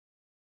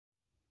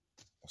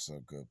What's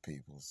up, good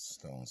people?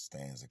 Stone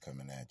Stanza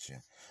coming at you.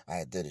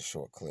 I did a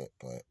short clip,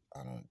 but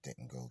I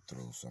didn't go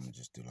through, so I'm gonna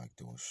just do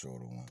a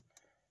shorter one.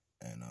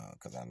 And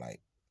cause I like,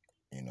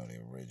 the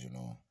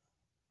original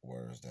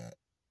words that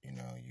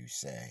you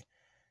say.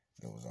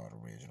 Those are the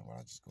original. But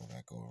I just go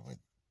back over it.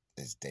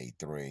 It's day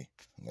 3.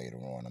 Later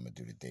on, I'm gonna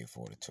do the day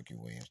 4, the Tookie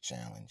Williams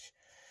challenge.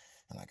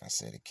 And like I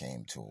said, it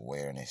came to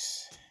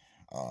awareness.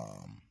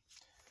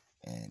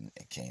 And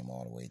it came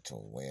all the way to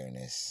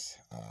awareness,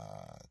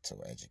 to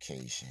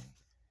education,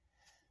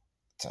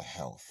 to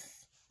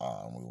health.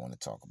 We want to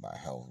talk about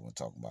health. We want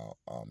to talk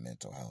about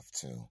mental health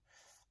too.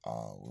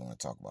 We want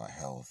to talk about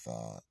health.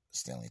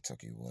 Stanley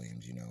Tookie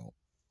Williams,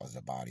 was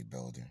a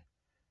bodybuilder.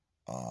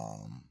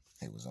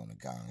 He was on the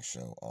Gong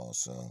Show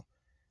also.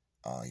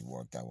 He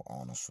worked out with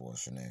Arnold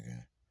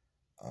Schwarzenegger.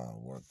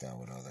 Worked out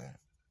with other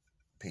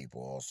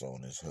people also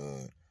in his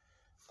hood.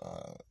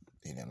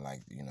 He didn't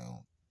like,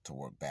 to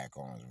work back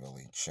arms,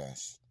 really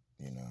chest,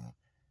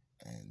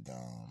 and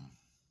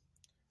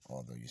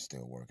although you're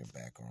still working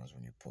back arms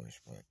when you push,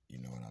 but you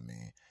know what I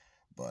mean.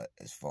 But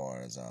as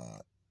far as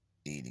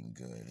eating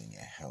good and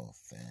your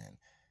health, and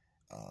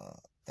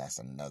that's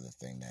another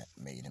thing that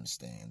made him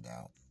stand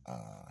out.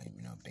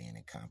 Being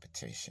in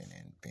competition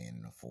and being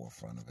in the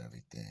forefront of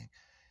everything.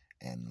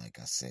 And like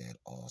I said,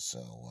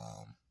 also,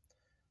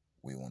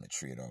 we want to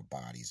treat our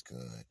bodies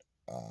good.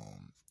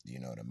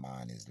 The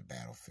mind is the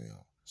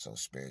battlefield. So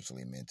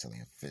spiritually, mentally,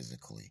 and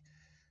physically.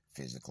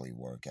 Physically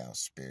work out,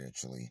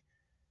 spiritually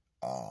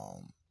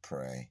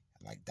pray.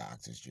 Like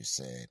doctors just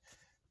said,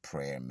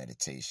 prayer and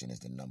meditation is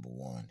the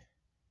 #1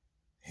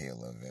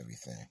 healer of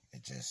everything.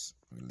 It just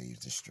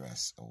relieves the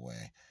stress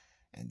away.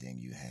 And then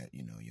you have,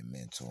 your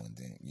mental, and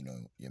then,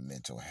 your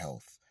mental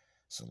health.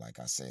 So like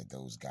I said,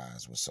 those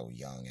guys were so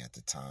young at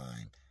the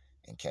time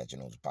and catching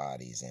those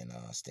bodies. And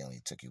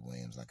Stanley Tookie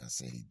Williams, like I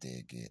said, he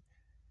did get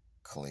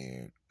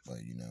cleared, but,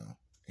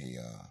 he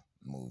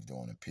moved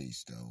on in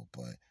peace, though.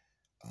 But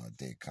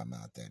did come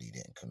out that he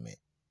didn't commit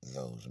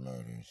those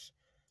murders.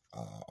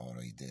 Although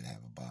he did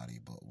have a body,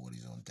 but what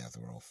he's on death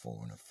row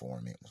for, an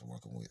informant, was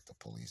working with the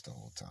police the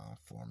whole time.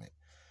 Informant,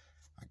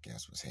 I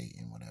guess, was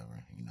hating,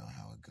 whatever,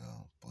 how it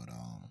go. But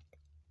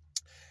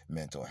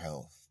mental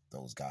health,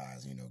 those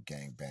guys,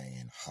 gang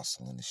banging,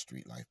 hustling the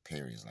street life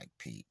periods like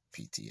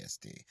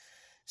PTSD,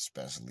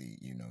 especially,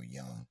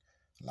 young.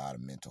 A lot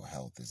of mental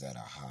health is at a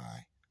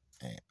high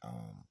and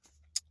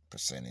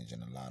percentage,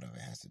 and a lot of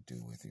it has to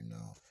do with,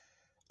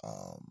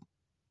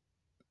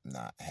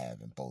 not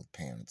having both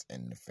parents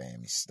in the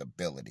family.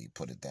 Stability,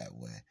 put it that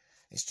way.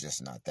 It's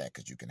just not that,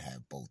 because you can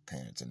have both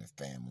parents in the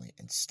family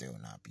and still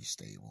not be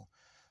stable.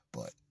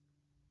 But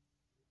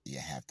you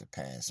have to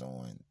pass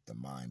on the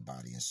mind,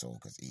 body, and soul,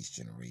 because each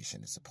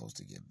generation is supposed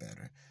to get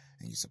better.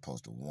 And you're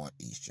supposed to want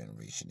each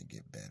generation to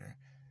get better.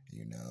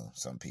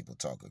 Some people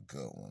talk a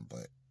good one,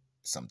 but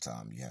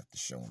sometimes you have to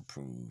show and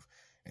prove.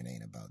 It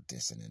ain't about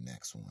dissing the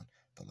next one.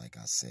 But like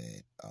I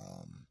said,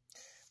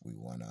 we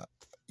want to,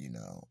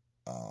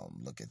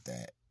 look at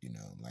that,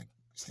 like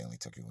Stanley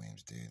Tookie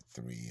Williams did.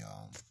 3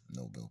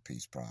 Nobel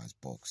Peace Prize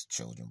books,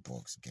 children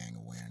books, gang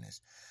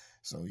awareness.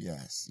 So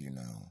yes,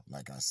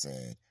 like I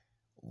said,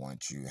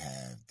 once you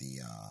have the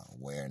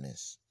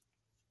awareness,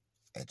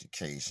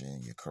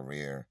 education, your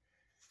career,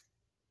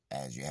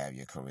 as you have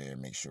your career,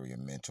 make sure your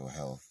mental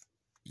health,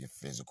 your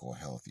physical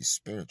health, your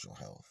spiritual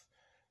health,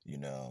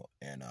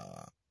 and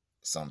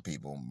some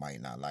people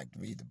might not like to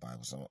read the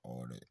Bible,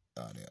 or the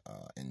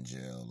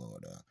Injil, or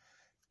the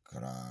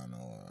Quran,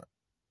 or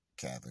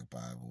Catholic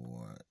Bible,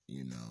 or,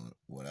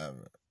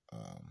 whatever.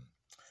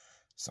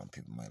 Some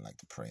people might like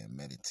to pray and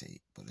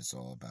meditate, but it's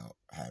all about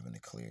having a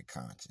clear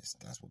conscience.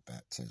 That's what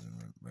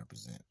baptism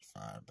represents,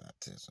 fire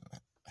baptism,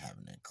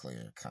 having a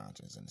clear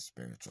conscience in the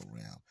spiritual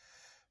realm.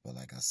 But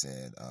like I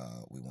said,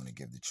 we want to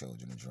give the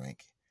children a drink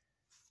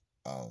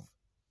of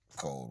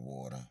cold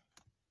water,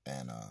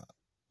 and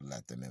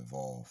let them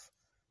evolve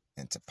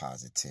into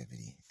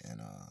positivity.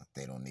 And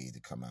they don't need to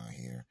come out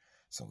here.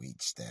 So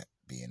each step,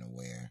 being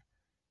aware,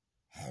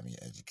 having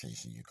your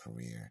education, your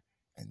career,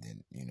 and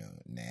then,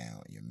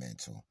 now your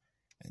mental.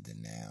 And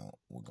then now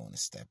we're going to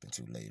step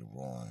into later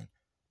on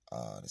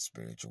the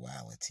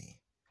spirituality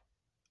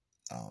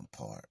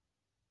part.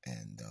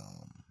 And,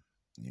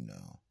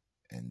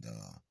 and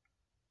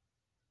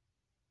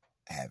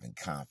having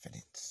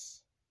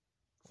confidence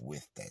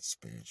with that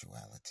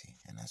spirituality.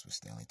 And that's what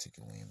Stanley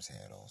Tookie Williams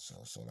had also.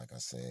 So like I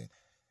said,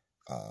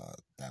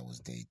 that was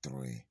day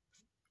 3.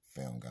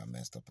 Film got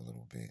messed up a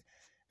little bit,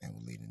 and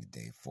we're leading to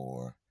day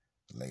 4.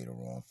 Later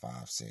on,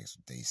 5, 6,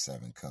 day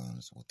 7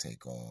 comes. We'll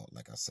take all,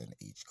 like I said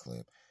in each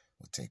clip,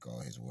 we'll take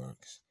all his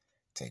works,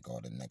 take all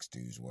the next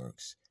dude's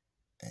works,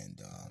 and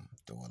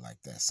do it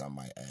like that. Some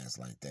might ask,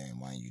 like,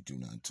 damn, why didn't you do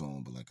nothing to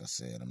him? But like I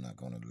said, I'm not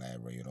going to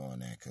elaborate on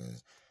that,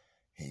 because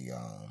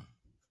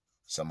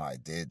somebody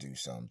did do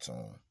something to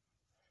him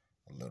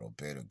a little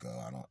bit ago.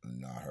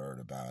 I heard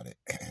about it.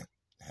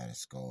 Had a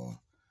scar,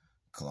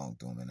 clunked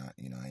to him, and I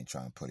ain't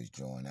trying to put his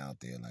joint out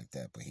there like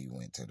that, but he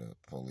went to the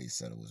police,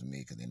 said it was me,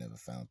 because they never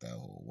found out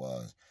who it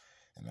was.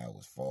 And that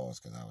was false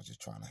because I was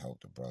just trying to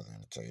help the brother.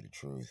 And to tell you the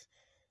truth,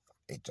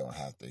 it don't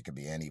have to. It could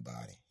be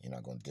anybody. You're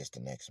not gonna diss the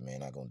next man.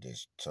 Not gonna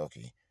diss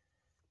Tookie,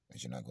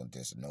 but you're not gonna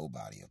diss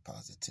nobody of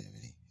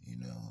positivity. You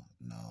know,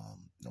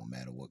 no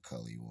matter what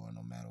color you are,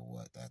 no matter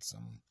what. That's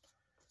some,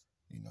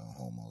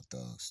 homo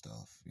thug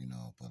stuff.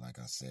 But like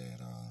I said,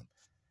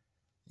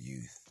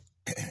 youth,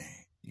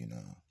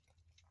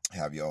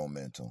 have your own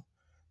mental.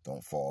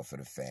 Don't fall for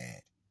the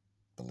fad.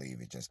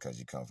 Believe it just because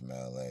you come from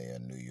LA or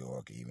New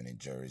York or even in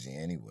Jersey,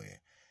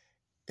 anywhere.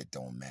 It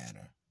don't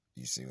matter.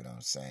 You see what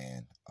I'm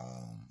saying?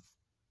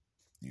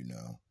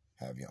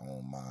 Have your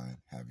own mind,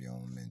 have your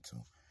own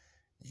mental.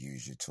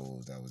 Use your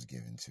tools that was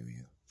given to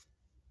you.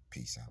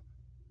 Peace out.